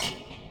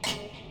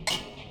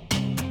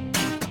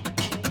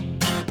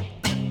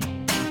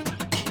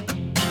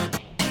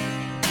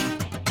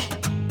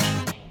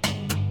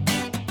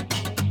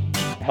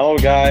Hello,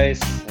 guys.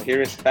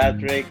 Here is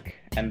Patrick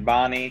and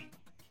Bonnie.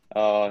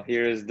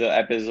 Here is the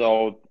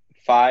episode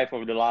 5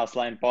 of the Last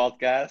Line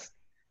podcast.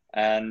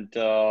 And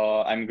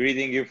I'm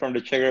greeting you from the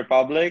Czech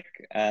Republic.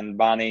 And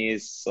Bonnie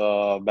is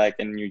back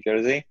in New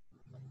Jersey.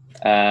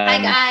 Hi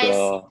And guys.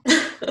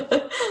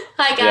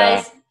 Hi yeah,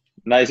 guys.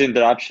 nice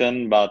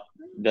interruption, but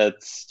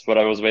that's what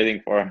I was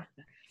waiting for.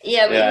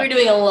 Yeah, we Yeah. were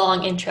doing a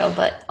long intro,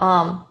 but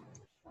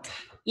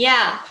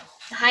yeah.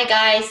 Hi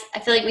guys. I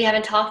feel like we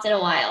haven't talked in a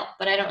while,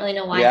 but I don't really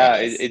know why that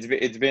Yeah, is.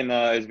 it's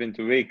been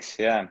 2 weeks,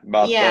 yeah.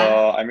 But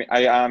Yeah.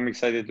 I'm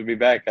excited to be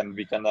back, and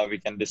we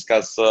can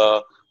discuss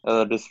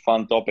this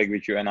fun topic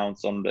which you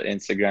announced on the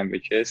Instagram,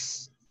 which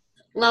is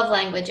Love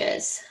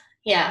languages.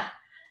 Yeah.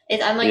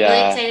 I'm like really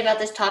yeah, excited about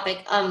this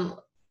topic.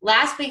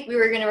 Last week we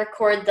were gonna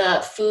record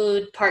the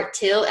food part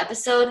 2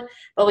 episode,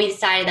 but we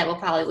decided that we'll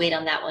probably wait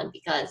on that one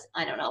because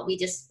I don't know, we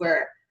just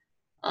were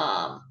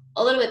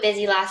a little bit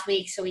busy last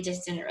week, so we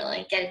just didn't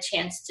really get a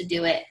chance to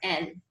do it.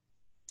 And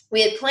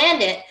we had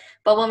planned it,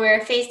 but when we were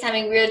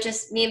FaceTiming,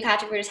 me and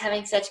Patrick were just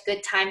having such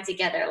good time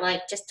together,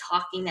 like just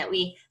talking, that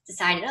we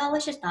decided, oh,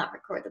 let's just not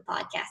record the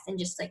podcast and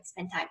just like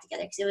spend time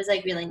together, because it was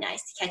like really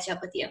nice to catch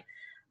up with you,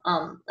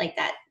 like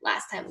that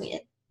last time we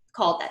had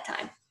called that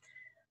time.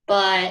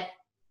 But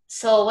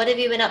so what have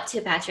you been up to,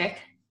 Patrick?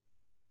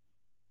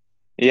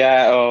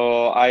 yeah.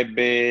 I've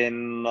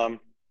been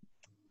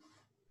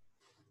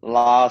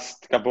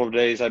last couple of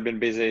days I've been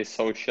busy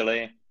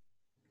socially.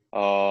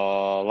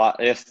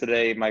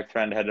 Yesterday my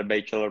friend had a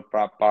bachelor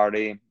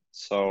party,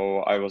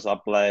 so I was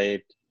up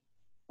late.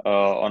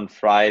 On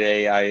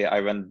Friday, I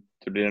went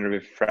to dinner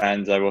with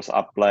friends. I was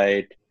up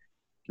late.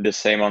 The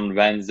same on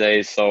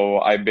Wednesday.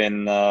 So I've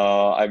been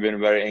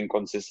very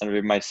inconsistent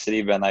with my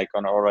sleep, and I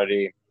can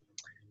already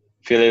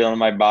feel it on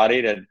my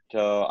body that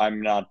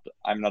I'm not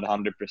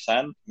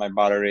 100%. My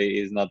battery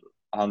is not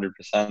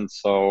 100%.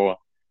 So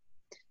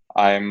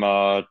I'm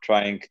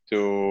trying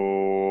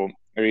to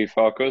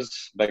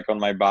refocus back on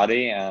my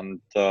body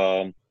and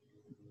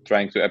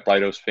trying to apply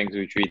those things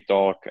which we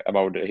talk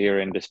about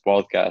here in this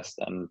podcast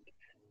and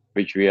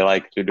which we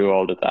like to do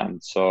all the time.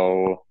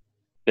 So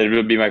that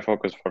will be my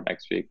focus for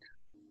next week.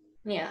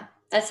 Yeah,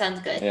 that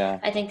sounds good. Yeah.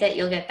 I think that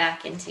you'll get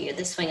back into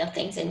the swing of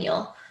things and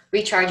you'll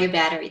recharge your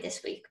battery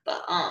this week.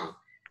 But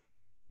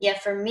yeah,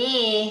 for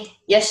me,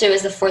 yesterday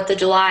was the 4th of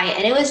July,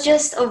 and it was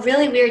just a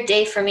really weird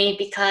day for me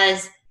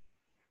because,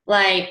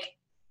 like,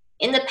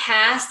 in the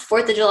past,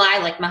 4th of July,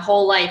 like, my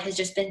whole life has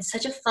just been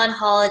such a fun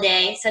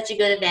holiday, such a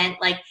good event.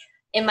 Like,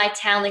 in my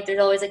town, like, there's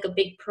always, like, a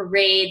big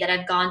parade that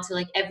I've gone to,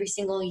 like, every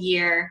single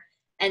year.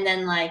 And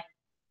then, like,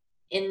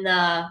 in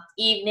the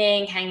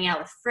evening, hanging out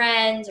with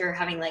friends or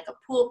having, like, a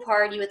pool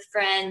party with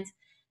friends,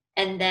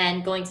 and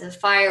then going to the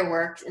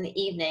fireworks in the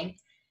evening.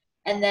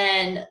 And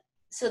then,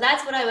 so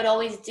that's what I would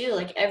always do,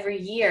 like every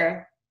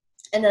year.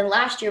 And then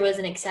last year was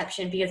an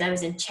exception because I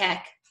was in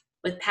Czech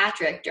with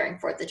Patrick during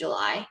 4th of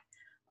July,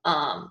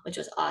 which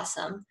was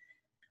awesome.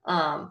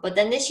 But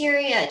then this year,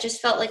 yeah, it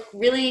just felt like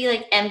really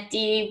like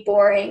empty,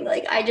 boring.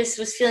 Like I just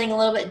was feeling a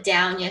little bit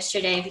down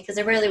yesterday because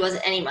there really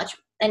wasn't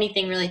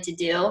anything really to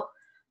do.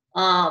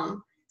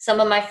 Some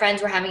of my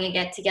friends were having a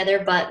get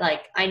together, but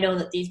like I know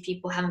that these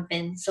people haven't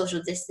been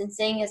social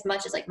distancing as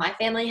much as like my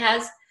family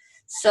has.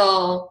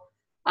 So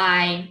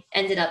I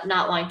ended up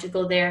not wanting to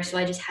go there. So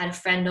I just had a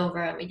friend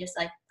over and we just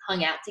like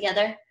hung out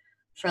together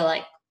for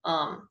like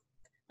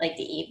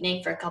the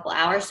evening for a couple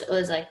hours. So it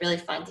was like really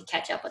fun to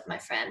catch up with my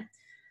friend.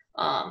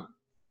 Um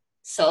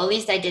so at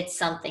least I did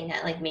something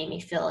that like made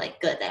me feel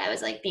like good, that I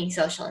was like being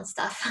social and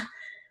stuff.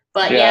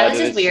 But yeah, Yeah, it was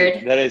just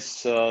weird.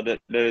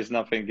 there is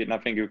nothing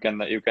you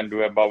can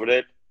do about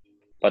it.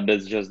 But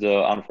that's just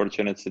the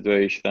unfortunate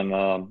situation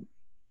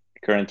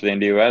currently in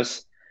the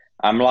US.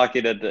 I'm lucky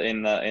that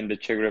in the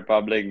Czech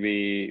Republic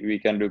we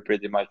can do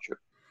pretty much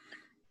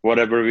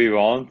whatever we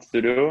want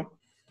to do,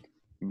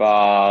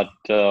 but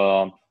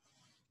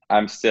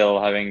I'm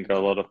still having a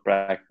lot of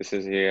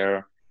practices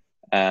here,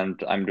 and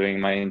I'm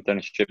doing my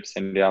internships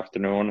in the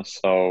afternoon.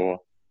 So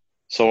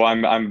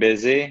I'm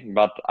busy,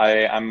 but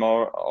I'm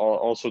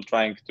also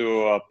trying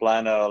to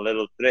plan a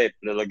little trip,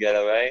 little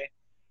getaway,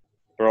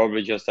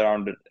 probably just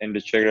around in the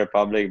Czech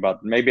Republic.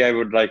 But maybe I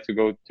would like to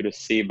go to the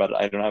sea, but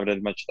I don't have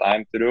that much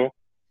time to do.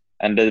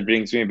 And that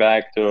brings me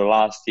back to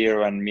last year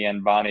when me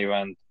and Bonnie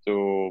went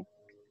to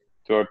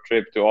a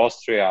trip to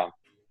Austria,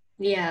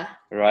 Yeah.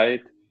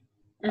 right?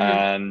 Hmm.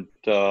 And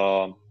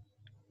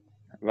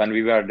when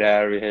we were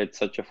there, we had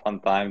such a fun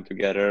time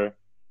together.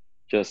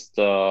 Just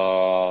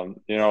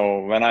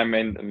when I'm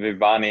in with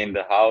Bonnie in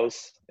the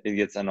house, it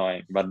gets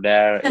annoying. But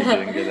there, it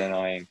didn't get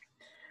annoying.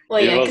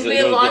 Well, It yeah, was because we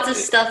it have was lots of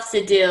stuff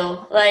to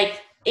do.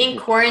 Like in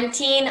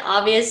quarantine,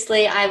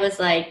 obviously, I was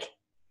like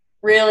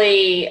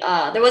really,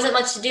 there wasn't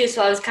much to do,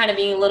 so I was kind of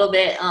being a little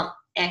bit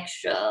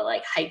extra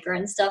like hyper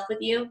and stuff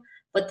with you.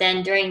 But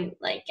then during,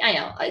 like, I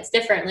know it's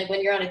different. Like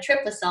when you're on a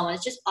trip with someone,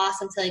 it's just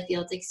awesome to like be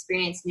able to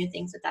experience new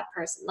things with that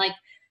person. Like,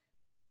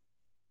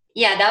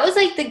 yeah, that was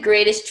like the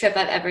greatest trip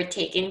I've ever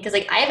taken, because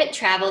like I haven't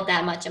traveled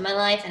that much in my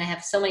life and I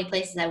have so many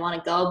places I want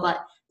to go,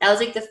 but that was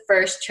like the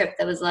first trip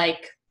that was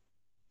like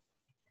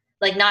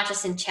like not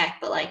just in Czech,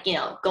 but like, you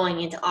know,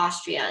 going into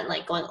Austria and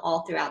like going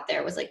all throughout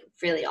there was like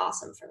really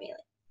awesome for me. Like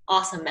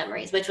awesome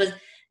memories, which was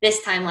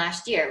this time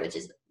last year, which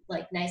is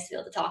like nice to be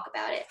able to talk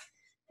about it.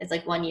 It's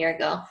like 1 year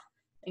ago.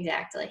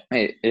 Exactly.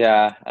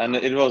 Yeah, and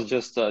it was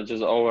just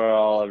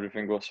overall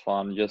everything was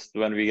fun. Just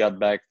when we got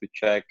back to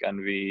Czech and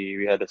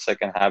we had the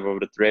second half of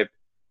the trip,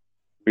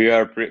 we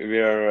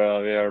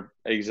are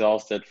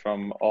exhausted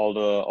from all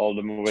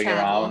the moving around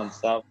Travel. and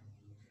stuff.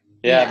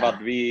 Yeah, but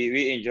Yeah.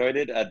 we enjoyed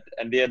it. At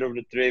the end of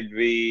the trip,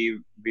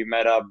 we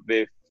met up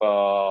with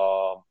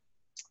our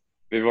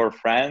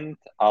friend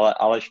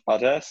Aleš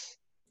Pates,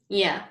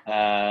 Yeah.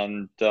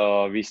 and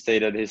we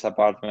stayed at his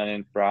apartment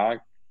in Prague,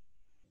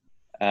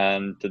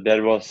 and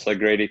that was a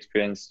great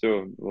experience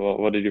too.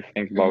 What did you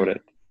think about Mm-hmm.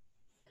 it?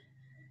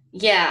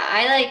 Yeah,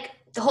 I like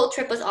the whole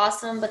trip was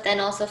awesome, but then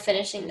also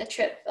finishing the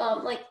trip,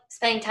 like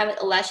spending time with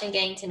Alesh and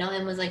getting to know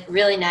him was like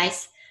really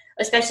nice,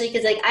 especially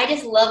because like I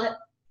just love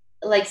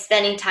like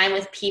spending time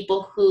with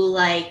people who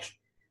like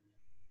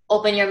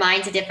open your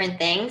mind to different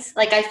things.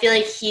 Like I feel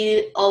like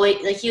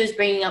he was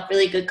bringing up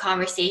really good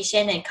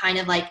conversation and kind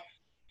of like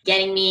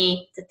getting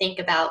me to think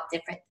about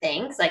different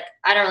things. Like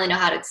I don't really know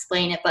how to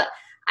explain it, but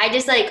I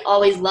just like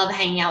always love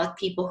hanging out with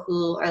people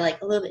who are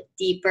like a little bit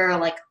deeper, or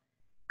like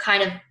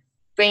kind of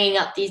bringing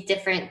up these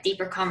different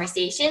deeper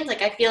conversations.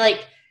 Like I feel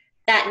like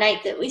that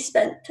night that we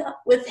spent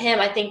with him,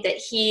 I think that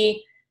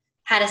he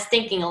had us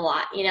thinking a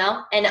lot, you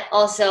know, and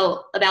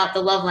also about the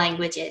love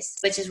languages,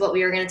 which is what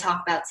we were going to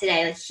talk about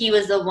today. Like he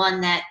was the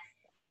one that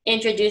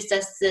introduced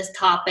us to this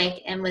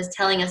topic and was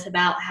telling us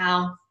about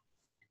how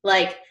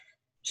like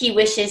he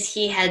wishes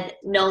he had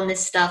known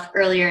this stuff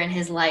earlier in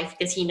his life,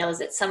 because he knows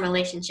that some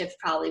relationships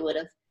probably would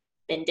have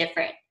been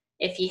different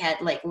if he had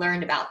like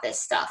learned about this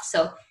stuff.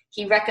 So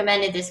he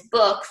recommended this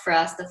book for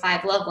us, The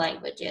Five Love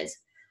Languages.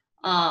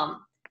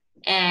 Um,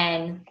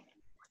 and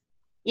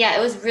yeah,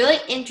 it was really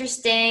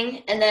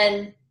interesting. And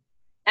then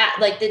at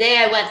like the day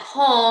I went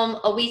home,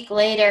 a week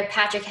later,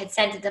 Patrick had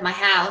sent it to my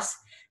house.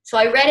 So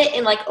I read it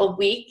in like a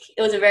week.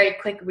 It was a very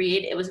quick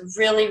read. It was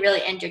really,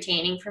 really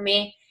entertaining for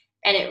me.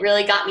 And it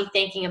really got me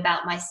thinking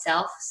about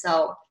myself.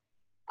 So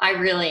I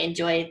really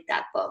enjoyed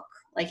that book.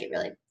 Like it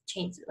really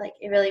changed, like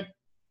it really,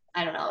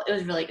 I don't know, it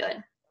was really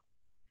good.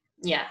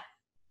 Yeah.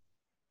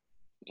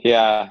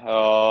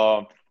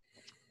 Yeah,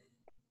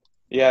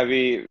 yeah,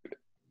 we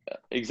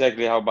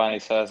exactly how Bani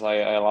says.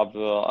 I love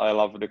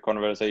the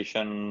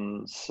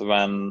conversations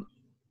when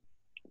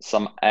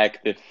some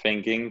active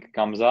thinking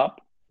comes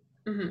up,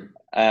 Mm-hmm.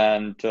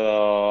 and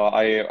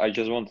I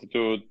just wanted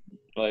to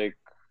like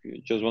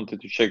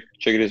check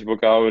this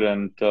book out,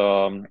 and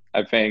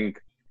I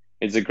think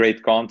it's a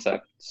great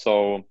concept.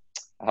 So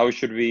how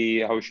should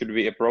we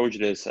approach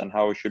this, and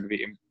how should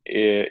we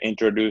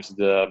introduce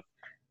the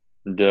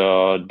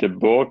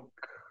book,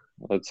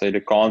 let's say the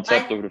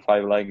concept I of the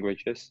five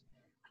languages?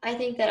 I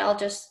think that I'll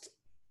just,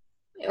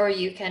 or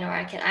you can, or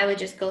I can, I would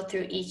just go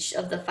through each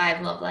of the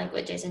five love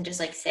languages and just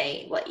like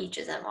say what each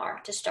of them are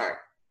to start.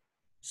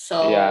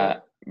 Yeah,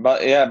 So,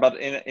 but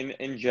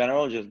in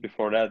general, just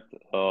before that,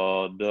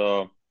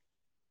 the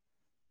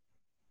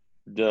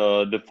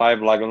the five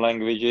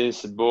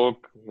languages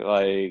book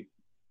like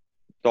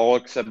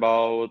talks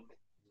about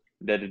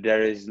that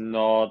there is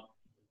not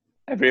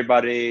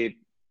everybody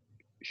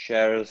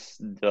shares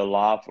the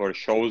love or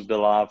shows the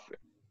love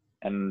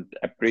and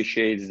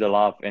appreciates the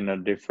love in a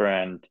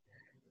different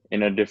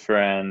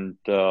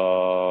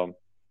love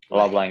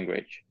way.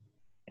 language,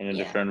 in a Yeah.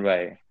 different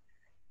way,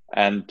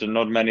 and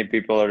not many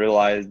people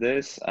realize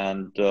this,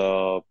 and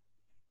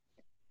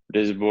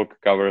this book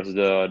covers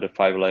the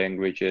five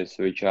languages,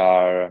 which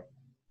are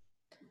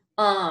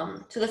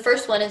So the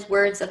first one is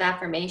words of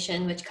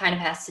affirmation, which kind of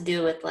has to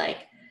do with like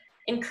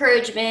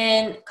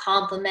encouragement,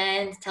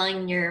 compliments,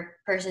 telling your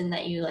person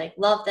that you like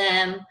love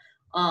them,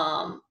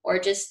 or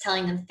just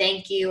telling them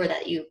thank you or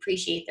that you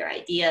appreciate their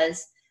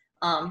ideas.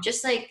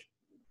 Just like,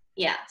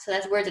 yeah, so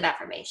that's words of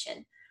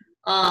affirmation.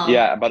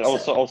 yeah, but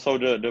So also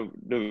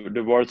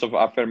the words of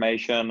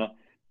affirmation.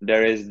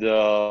 There is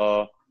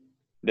the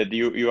that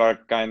you are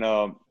kind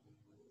of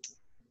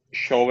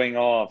showing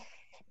off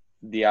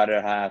the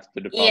other half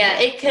to the yeah,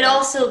 public, it could right?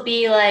 also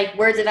be like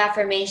words of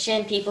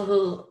affirmation, people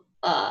who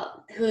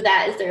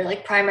that is their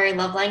like primary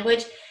love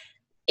language.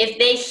 If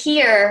they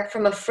hear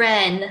from a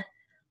friend,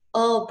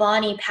 oh,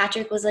 Bonnie,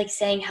 Patrick was like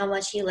saying how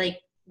much he like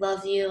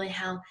loves you and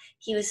how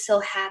he was so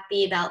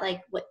happy about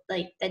like what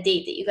like the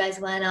date that you guys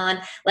went on.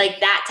 Like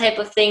that type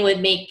of thing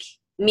would make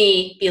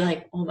me be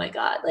like, oh my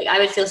God, like I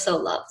would feel so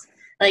loved.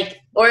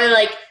 Like, or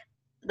like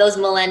those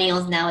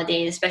millennials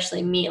nowadays,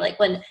 especially me, like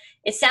when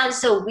it sounds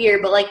so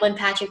weird, but like when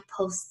Patrick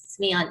posts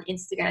me on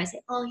Instagram, I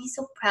say, oh, he's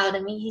so proud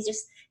of me.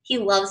 He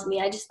loves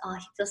me. I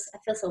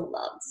feel so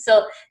loved.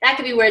 So that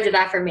could be words of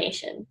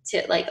affirmation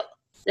to like,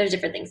 there's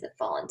different things that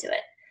fall into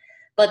it.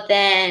 But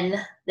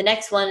then the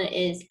next one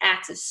is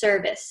acts of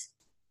service.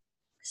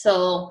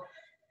 So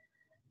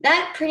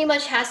that pretty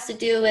much has to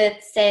do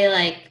with, say,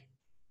 like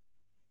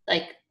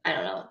I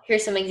don't know.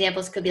 Here's some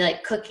examples. Could be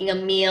like cooking a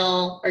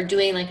meal or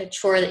doing like a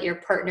chore that your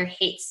partner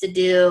hates to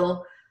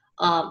do.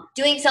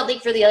 doing something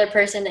for the other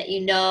person that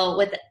you know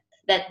with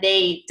that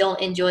they don't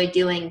enjoy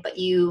doing, but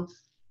you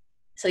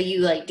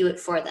like do it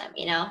for them,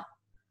 you know?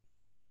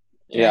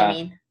 You know what I Yeah.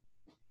 mean?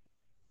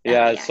 That would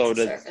Yeah. be So acts of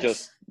that's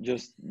service.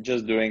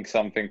 just doing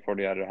something for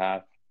the other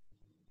half.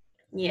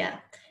 Yeah.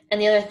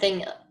 And the other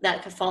thing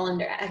that could fall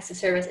under acts of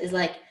service is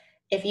like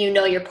if you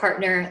know your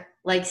partner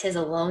likes his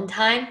alone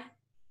time,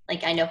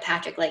 like I know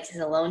Patrick likes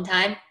his alone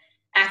time,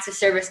 acts of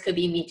service could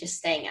be me just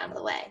staying out of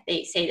the way.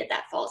 They say that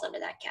that falls under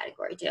that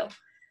category too.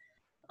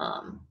 Do you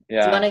want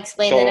Yeah. to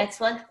explain the So next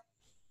one?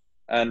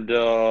 and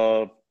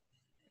the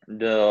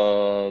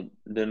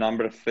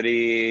number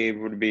three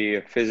would be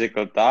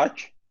physical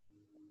touch.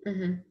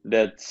 Mm-hmm.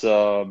 That's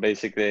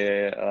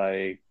basically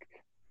like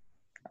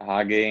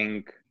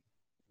hugging.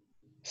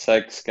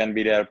 Sex can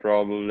be there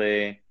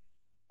probably,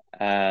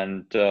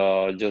 and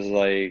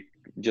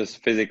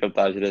just physical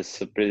touch.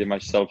 That's pretty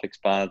much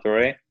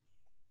self-explanatory.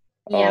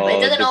 Yeah, but it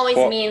doesn't The always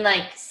four, mean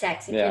like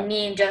sex. It can yeah,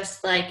 mean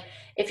just like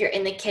if you're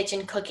in the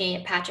kitchen cooking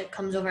and Patrick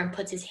comes over and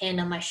puts his hand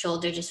on my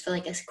shoulder just for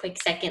like a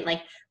quick second,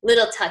 like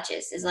little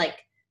touches is like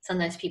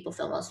sometimes people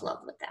feel most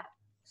love with that.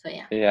 So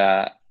yeah.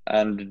 yeah,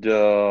 and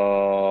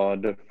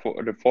the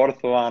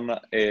fourth one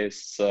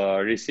is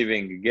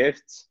receiving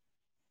gifts,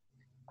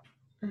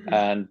 Mm-hmm.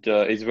 and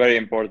it's very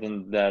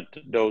important that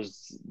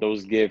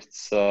those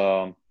gifts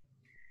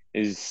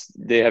is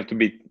they have to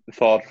be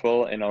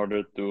thoughtful in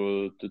order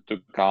to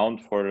count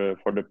for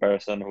the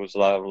person whose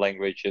love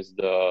language is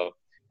the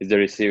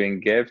receiving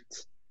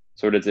gifts.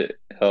 So that's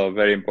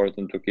very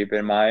important to keep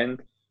in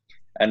mind.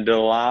 And the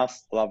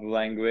last love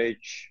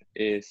language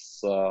is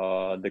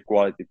the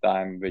quality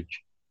time,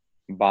 which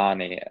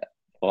Bonnie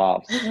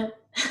loves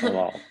a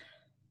lot.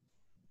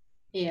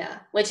 Yeah,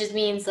 which just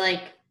means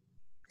like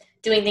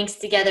doing things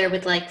together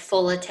with like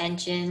full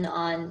attention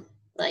on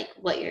like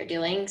what you're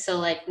doing. So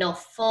like no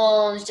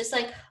phones, just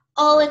like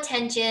all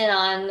attention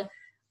on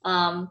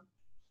um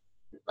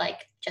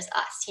like just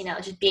us, you know,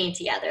 just being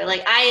together.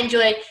 Like I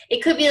enjoy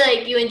it could be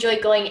like you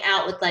enjoy going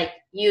out with like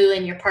you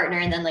and your partner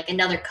and then like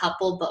another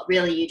couple, but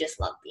really you just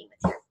love being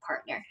with your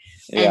partner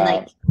and Yeah,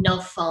 like no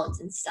phones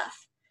and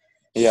stuff.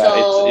 yeah.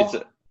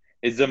 So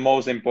It's the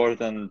most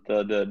important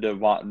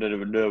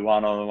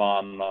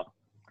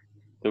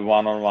the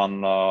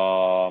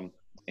one-on-one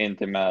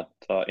intimate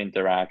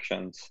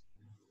interactions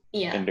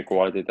yeah. in the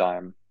quality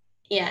time.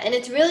 Yeah, and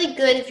it's really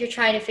good if you're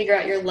trying to figure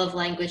out your love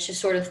language to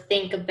sort of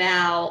think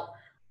about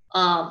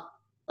um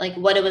like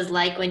what it was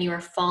like when you were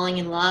falling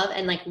in love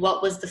and like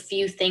what was the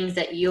few things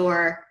that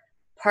your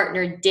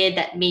partner did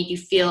that made you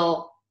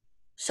feel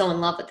so in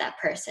love with that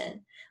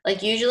person.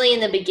 Like usually in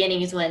the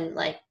beginning is when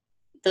like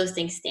those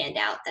things stand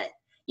out that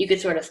you could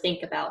sort of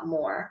think about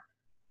more.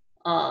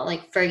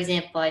 Like for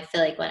example, I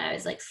feel like when I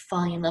was like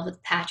falling in love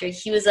with Patrick,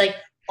 he was like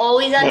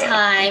always on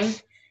time.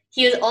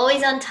 He was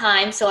always on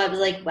time, so I was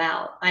like,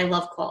 wow, I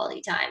love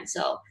quality time.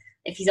 So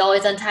if he's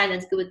always on time,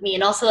 that's good with me.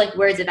 And also like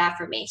words of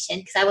affirmation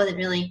because I wasn't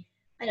really,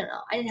 I don't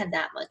know, I didn't have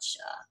that much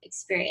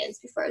experience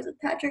before I was with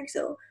Patrick.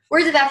 So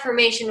words of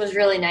affirmation was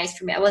really nice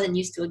for me. I wasn't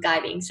used to a guy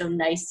being so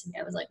nice to me.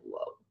 I was like, whoa,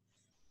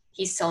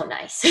 he's so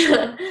nice.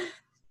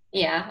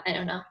 Yeah, I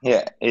don't know.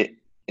 Yeah,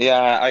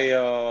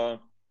 yeah.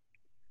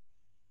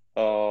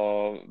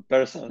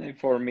 Personally,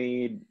 for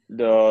me,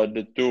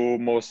 the two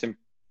most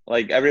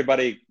like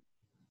everybody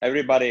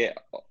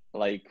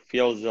like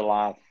feels the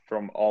love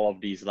from all of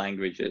these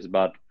languages,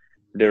 but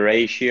the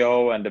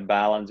ratio and the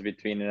balance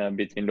between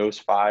those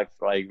five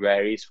like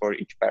varies for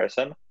each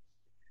person.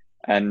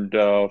 And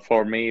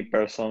for me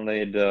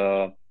personally,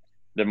 the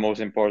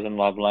most important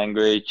love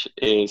language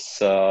is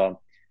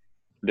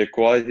the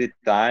quality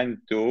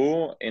time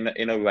too,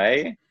 in a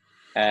way.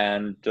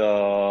 And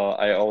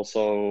I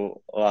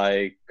also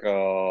like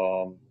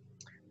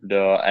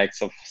the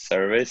acts of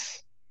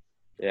service.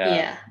 Yeah,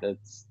 Yeah.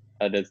 that's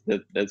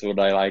what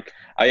I like.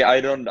 I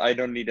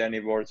don't need any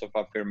words of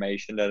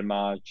affirmation that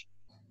much.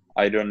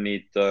 I don't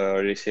need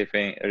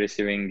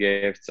receiving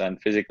gifts, and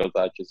physical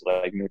touch is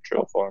like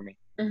neutral for me.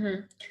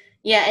 Mm-hmm.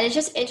 Yeah, and it's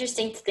just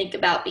interesting to think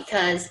about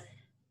because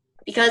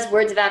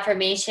words of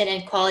affirmation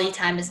and quality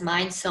time is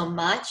mine so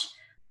much.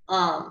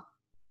 Um,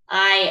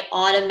 I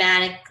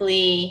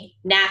automatically,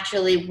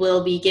 naturally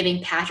will be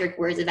giving Patrick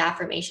words of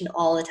affirmation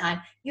all the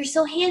time. You're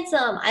so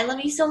handsome. I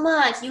love you so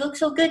much. You look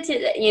so good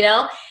today, you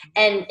know?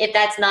 And if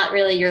that's not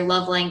really your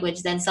love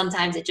language, then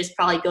sometimes it just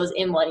probably goes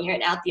in one ear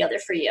and out the other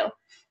for you.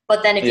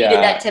 But then if you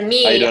did that Yeah, to I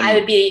me, I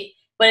would don't. be,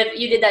 but if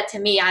you did that to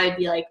me, I would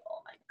be like, oh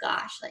my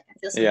gosh, like I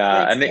feel so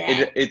Yeah, good and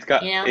today,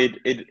 you know?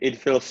 it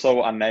feels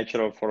so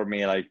unnatural for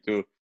me, like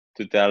to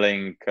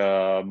telling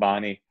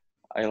Bonnie,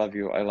 I love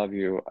you, I love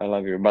you, I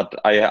love you. But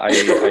I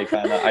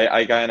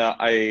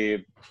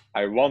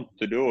want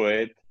to do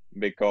it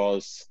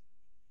because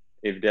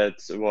if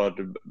that's what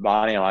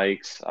Bonnie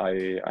likes,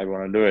 I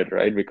want to do it,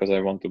 right? Because I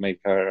want to make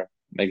her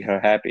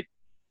happy,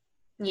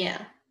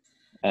 Yeah.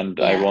 and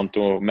I Yeah. want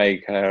to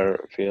make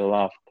her feel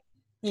loved.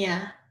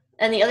 Yeah.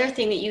 And the other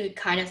thing that you could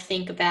kind of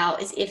think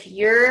about is if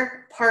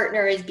your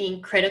partner is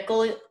being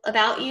critical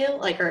about you,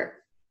 like,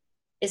 or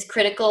is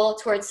critical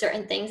towards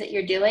certain things that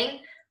you're doing,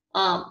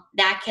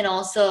 that can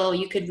also,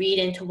 you could read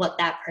into what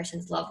that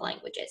person's love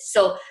language is.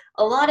 So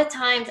a lot of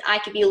times I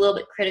could be a little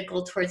bit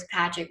critical towards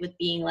Patrick with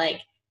being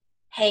like,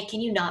 hey,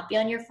 can you not be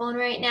on your phone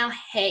right now?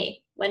 Hey,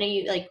 when are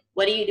you, like,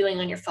 what are you doing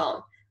on your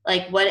phone?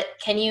 Like, what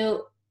can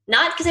you,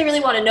 not because I really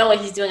want to know what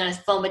he's doing on his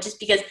phone, but just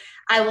because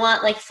I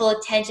want like full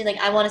attention. Like,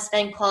 I want to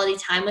spend quality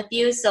time with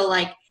you. So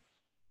like,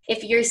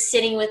 if you're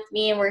sitting with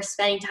me and we're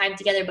spending time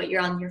together, but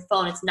you're on your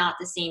phone, it's not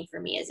the same for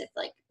me as if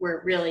like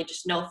we're really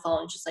just no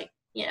phone, just like,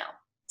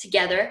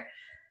 together.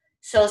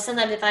 So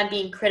sometimes if I'm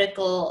being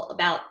critical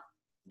about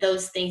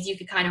those things, you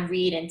could kind of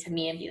read into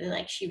me and be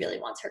like, she really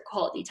wants her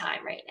quality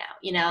time right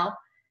now.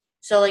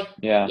 So like,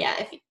 Yeah. yeah,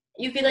 if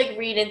you could like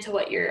read into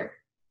what your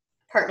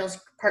partner's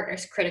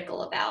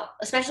critical about,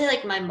 especially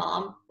like my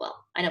mom.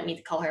 Well, I don't mean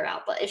to call her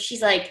out, but if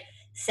she's like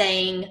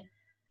saying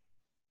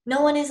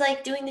no one is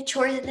like doing the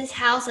chores in this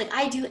house, like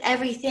I do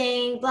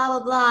everything, blah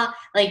blah blah,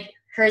 like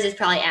hers is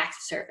probably acts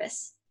of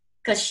service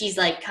because she's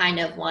like kind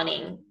of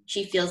wanting,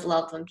 she feels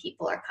loved when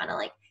people are kind of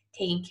like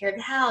taking care of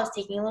the house,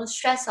 taking a little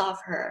stress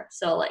off her.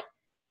 So like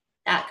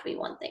that could be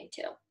one thing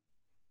too.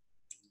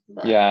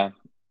 But Yeah.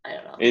 I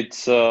don't know.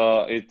 It's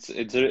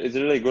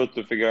really good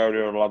to figure out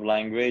your love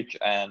language,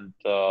 and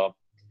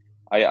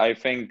I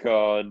think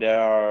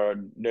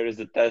there is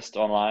a test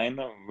online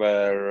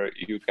where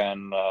you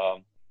can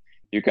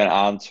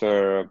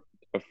answer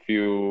a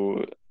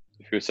few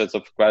sets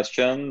of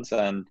questions,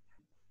 and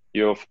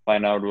you'll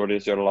find out what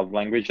is your love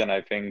language. And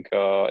I think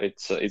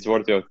it's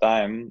worth your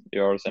time,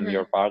 yours and Mm-hmm.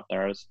 your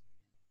partners.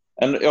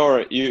 And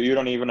or you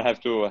don't even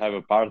have to have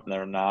a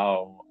partner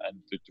now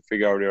and to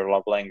figure out your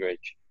love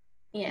language.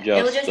 Yeah,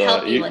 it will Just just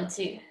help you you once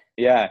you.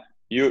 yeah,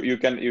 you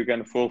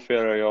can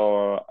fulfill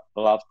your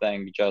love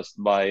tank just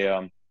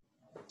by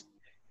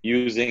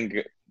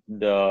using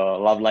the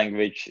love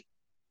language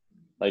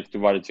like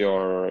towards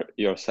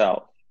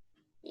yourself.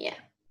 Yeah,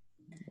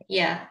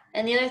 yeah.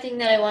 And the other thing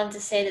that I wanted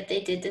to say that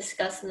they did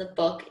discuss in the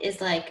book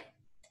is like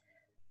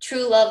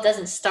true love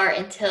doesn't start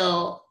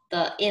until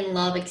the in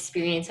love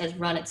experience has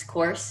run its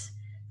course.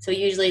 So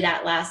usually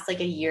that lasts like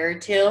a year or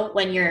two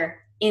when you're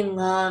in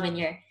love and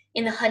you're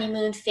in the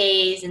honeymoon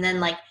phase, and then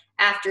like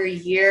after a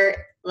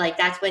year, like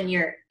that's when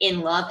you're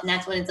in love, and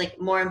that's when it's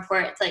like more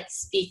important to like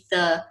speak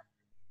the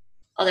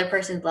other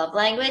person's love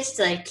language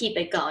to like keep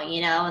it going,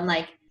 and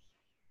like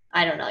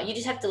I don't know, you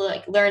just have to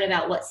like learn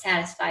about what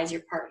satisfies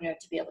your partner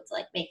to be able to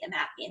like make them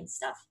happy and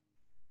stuff.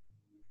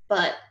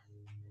 But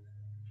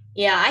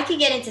yeah, I could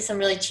get into some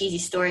really cheesy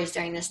stories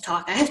during this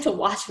talk. I have to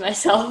watch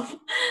myself.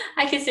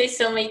 I could say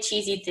so many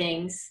cheesy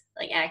things,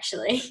 like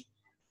actually.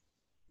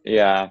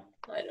 Yeah.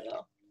 I don't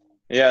know.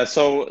 Yeah,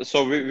 so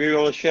we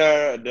will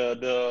share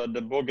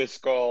the book is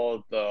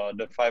called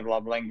The Five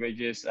Love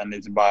Languages, and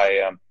it's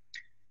by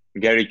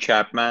Gary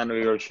Chapman.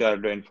 We will share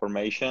the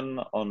information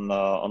on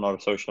our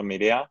social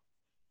media.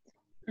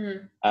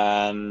 Mm.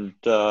 And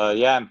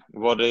yeah,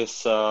 what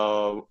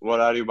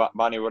are you,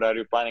 Bunny? What are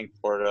you planning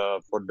for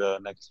the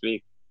next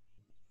week?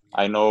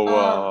 I know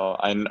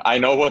Um, I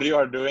know what you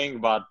are doing,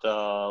 but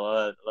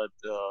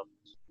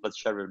let's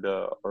share with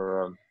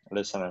our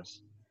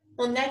listeners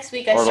well, next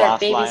week I or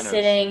start last liners.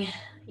 babysitting.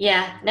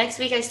 Yeah, next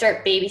week I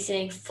start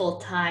babysitting full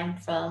time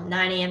from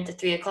 9 a.m. to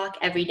 3 o'clock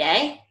every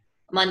day,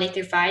 Monday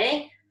through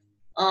Friday.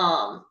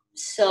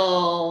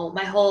 So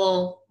my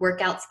whole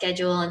workout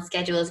schedule is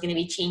going to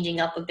be changing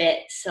up a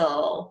bit.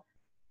 So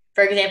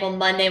for example,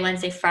 Monday,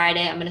 Wednesday,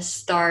 Friday, I'm going to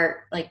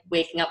start like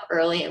waking up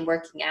early and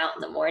working out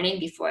in the morning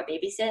before I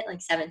babysit,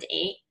 like 7 to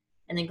 8,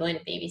 and then going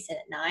to babysit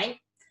at 9.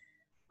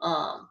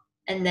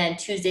 And then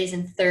Tuesdays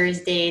and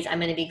Thursdays, I'm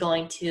going to be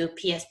going to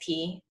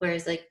PSP,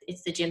 whereas like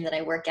it's the gym that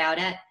I work out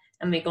at.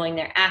 I'm going to be going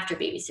there after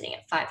babysitting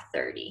at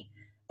 5:30.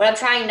 But I'm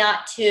trying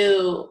not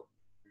to.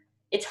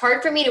 It's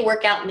hard for me to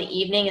work out in the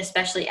evening,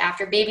 especially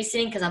after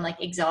babysitting, because I'm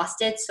like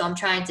exhausted. So I'm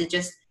trying to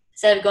just,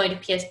 instead of going to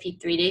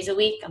PSP 3 days a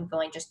week, I'm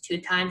going just 2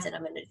 times, and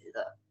I'm going to do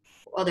the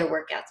other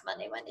workouts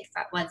Monday,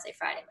 Wednesday,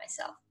 Friday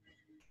myself.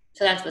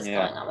 So that's what's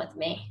Yeah. going on with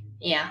me.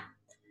 Yeah.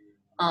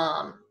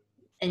 Um,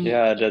 and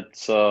Yeah,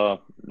 that's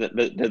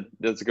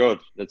good.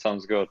 That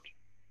sounds good.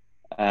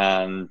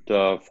 And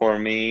for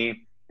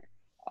me,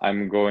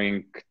 I'm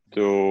going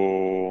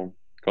to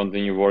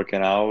continue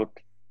working out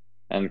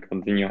and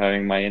continue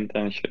having my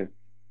internship.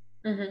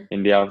 mm-hmm.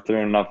 In the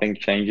afternoon, nothing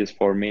changes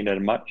for me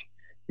that much.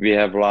 We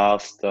have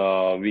last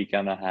week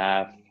and a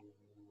half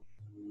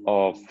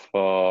of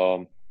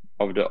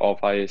the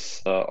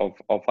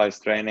off ice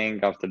training.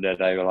 After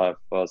that, I will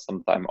have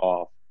some time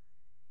off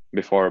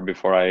before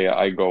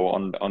I go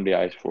on the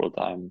ice full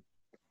time.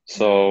 Mm-hmm.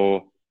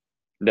 So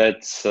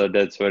that's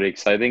very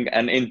exciting.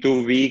 And in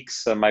 2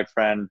 weeks, my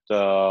friend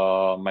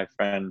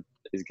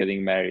is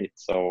getting married,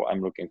 so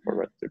I'm looking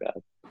forward to that.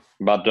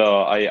 But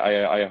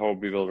I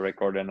hope we will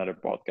record another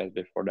podcast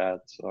before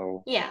that.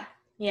 So Yeah.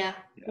 Yeah.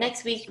 yeah,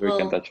 Next week so we can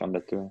we'll touch on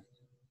that too.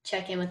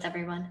 check in with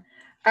everyone.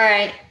 All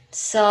right.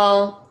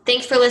 So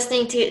thanks for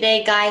listening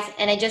today, guys.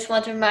 And I just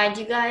want to remind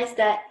you guys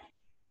that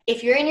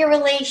if you're in your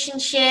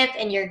relationship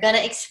and you're going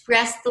to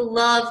express the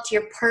love to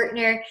your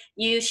partner,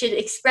 you should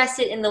express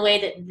it in the way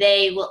that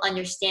they will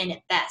understand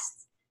it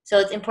best. So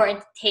it's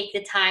important to take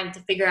the time to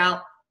figure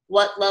out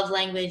what love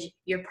language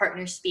your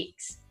partner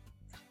speaks.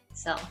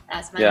 So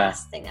that's my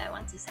last thing I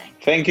want to say.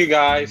 Thank you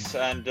guys,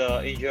 and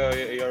enjoy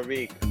your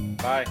week.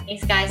 Bye.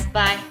 Thanks guys.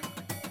 Bye.